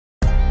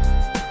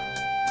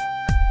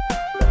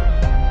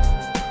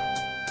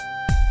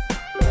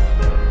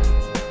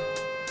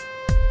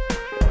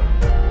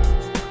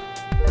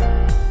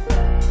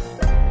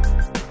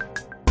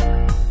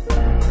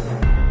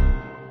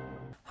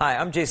Hi,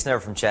 I'm Jason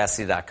Evert from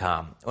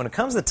Chastity.com. When it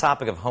comes to the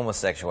topic of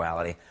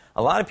homosexuality,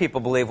 a lot of people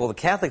believe, well, the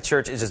Catholic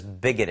Church is just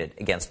bigoted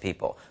against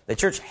people. The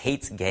Church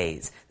hates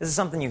gays. This is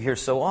something you hear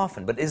so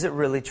often, but is it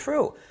really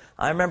true?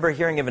 I remember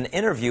hearing of an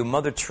interview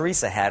Mother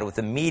Teresa had with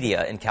the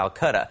media in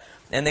Calcutta,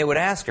 and they would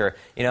ask her,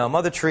 you know,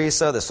 Mother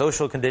Teresa, the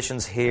social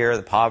conditions here,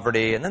 the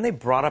poverty, and then they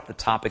brought up the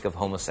topic of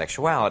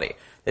homosexuality.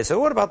 They said,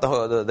 what about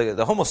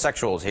the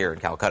homosexuals here in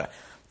Calcutta?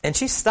 And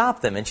she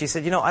stopped them, and she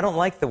said, you know, I don't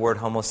like the word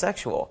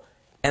homosexual.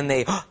 And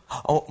they,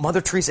 oh, Mother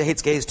Teresa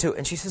hates gays too.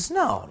 And she says,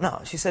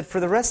 no. She said, for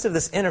the rest of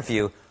this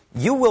interview,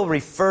 you will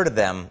refer to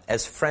them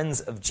as friends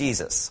of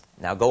Jesus.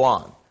 Now go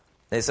on.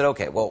 They said,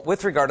 okay, well,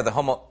 with regard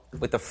to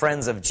with the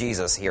friends of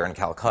Jesus here in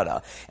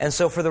Calcutta. And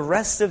so for the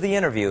rest of the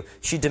interview,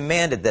 she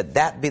demanded that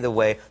that be the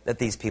way that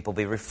these people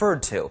be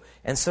referred to.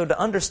 And so to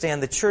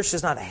understand, the Church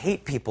does not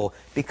hate people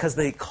because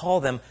they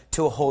call them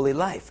to a holy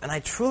life. And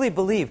I truly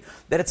believe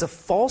that it's a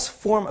false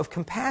form of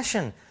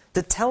compassion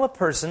to tell a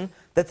person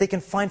that they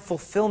can find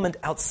fulfillment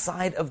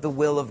outside of the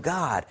will of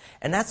God.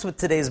 And that's what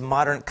today's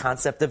modern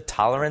concept of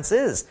tolerance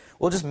is.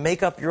 We'll just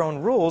make up your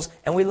own rules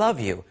and we love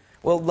you.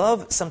 Well,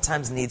 love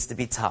sometimes needs to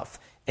be tough.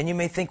 And you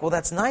may think, well,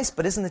 that's nice,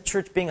 but isn't the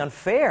Church being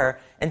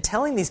unfair and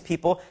telling these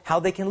people how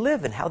they can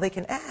live and how they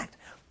can act?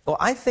 Well,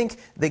 I think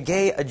the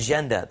gay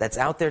agenda that's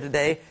out there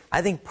today,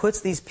 I think puts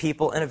these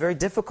people in a very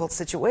difficult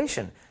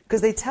situation.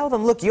 Because they tell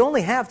them, look, you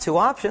only have two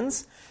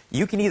options.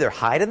 You can either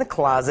hide in the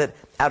closet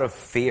out of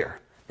fear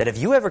that if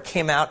you ever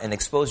came out and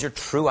exposed your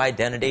true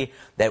identity,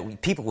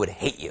 that people would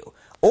hate you.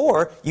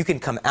 Or you can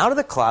come out of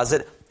the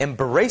closet,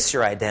 embrace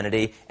your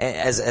identity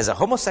as a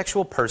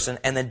homosexual person,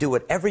 and then do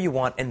whatever you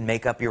want and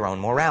make up your own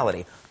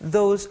morality.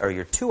 Those are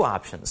your two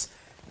options.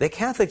 The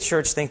Catholic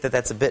Church think that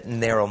that's a bit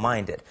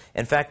narrow-minded.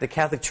 In fact, the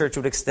Catholic Church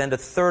would extend a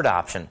third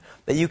option,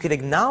 that you can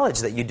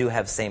acknowledge that you do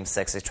have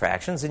same-sex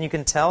attractions, and you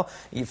can tell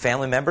your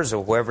family members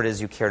or whoever it is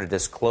you care to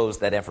disclose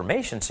that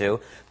information to,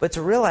 but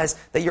to realize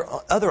that your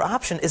other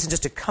option isn't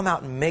just to come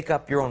out and make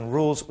up your own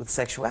rules with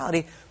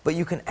sexuality, but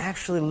you can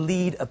actually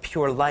lead a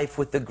pure life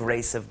with the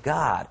grace of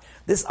God.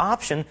 This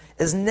option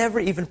is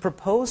never even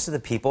proposed to the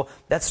people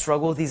that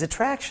struggle with these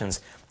attractions.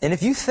 And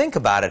if you think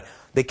about it,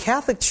 the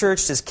Catholic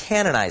Church has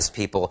canonized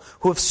people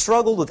who have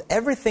struggled with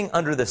everything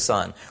under the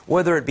sun,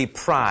 whether it be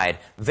pride,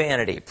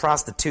 vanity,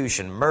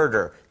 prostitution,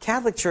 murder.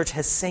 Catholic Church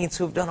has saints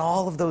who have done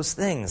all of those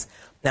things.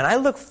 And I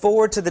look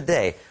forward to the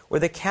day where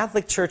the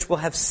Catholic Church will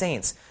have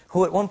saints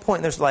who at one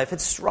point in their life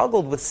had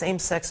struggled with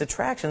same-sex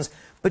attractions,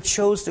 but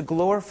chose to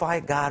glorify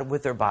God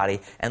with their body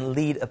and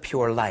lead a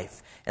pure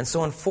life. And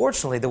so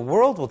unfortunately, the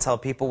world will tell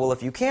people, well,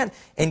 if you can't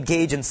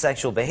engage in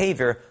sexual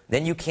behavior,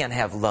 then you can't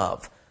have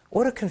love.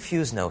 What a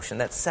confused notion,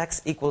 that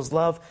sex equals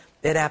love.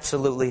 It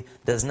absolutely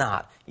does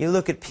not. You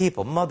look at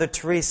people, Mother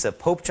Teresa,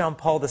 Pope John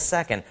Paul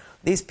II,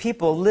 these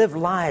people lived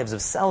lives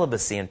of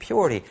celibacy and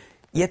purity,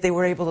 yet they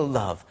were able to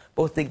love,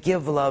 both to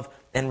give love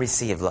and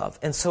receive love.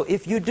 And so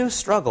if you do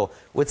struggle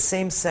with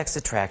same-sex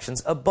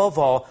attractions, above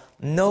all,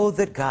 know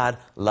that God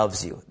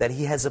loves you, that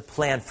He has a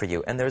plan for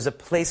you, and there's a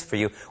place for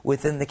you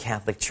within the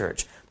Catholic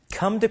Church.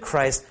 Come to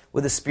Christ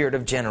with a spirit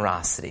of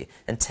generosity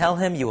and tell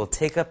Him you will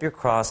take up your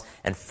cross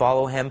and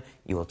follow Him.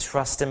 You will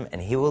trust Him, and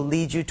He will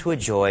lead you to a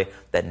joy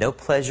that no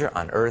pleasure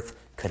on earth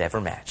could ever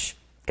match.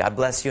 God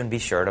bless you, and be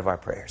sure of our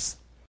prayers.